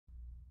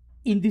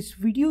In this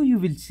video, you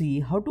will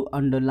see how to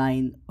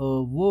underline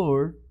a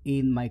word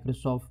in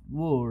Microsoft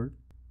Word.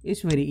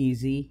 It's very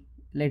easy.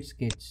 Let's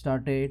get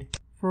started.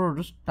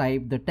 First,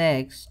 type the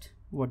text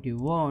what you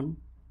want.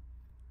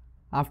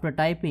 After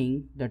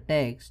typing the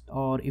text,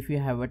 or if you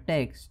have a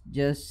text,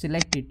 just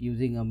select it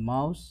using a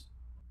mouse.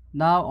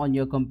 Now on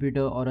your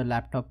computer or a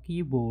laptop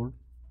keyboard,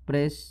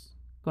 press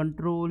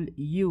CTRL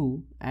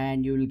U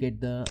and you will get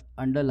the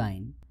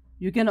underline.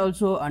 You can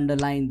also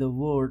underline the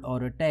word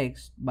or a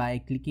text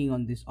by clicking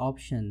on this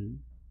option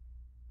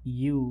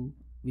U,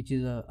 which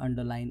is a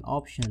underline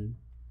option.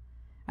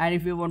 And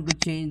if you want to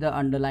change the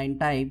underline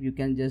type, you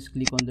can just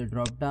click on the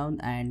drop down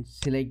and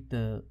select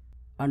the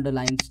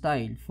underline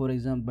style, for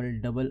example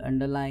double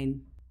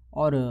underline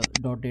or a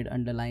dotted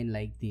underline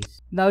like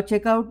this. Now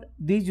check out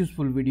these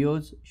useful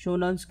videos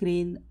shown on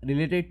screen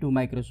related to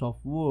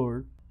Microsoft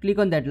Word. Click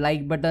on that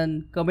like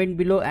button, comment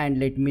below and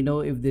let me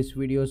know if this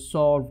video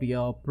solved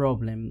your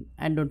problem,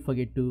 and don't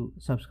forget to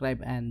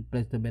subscribe and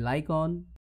press the bell icon.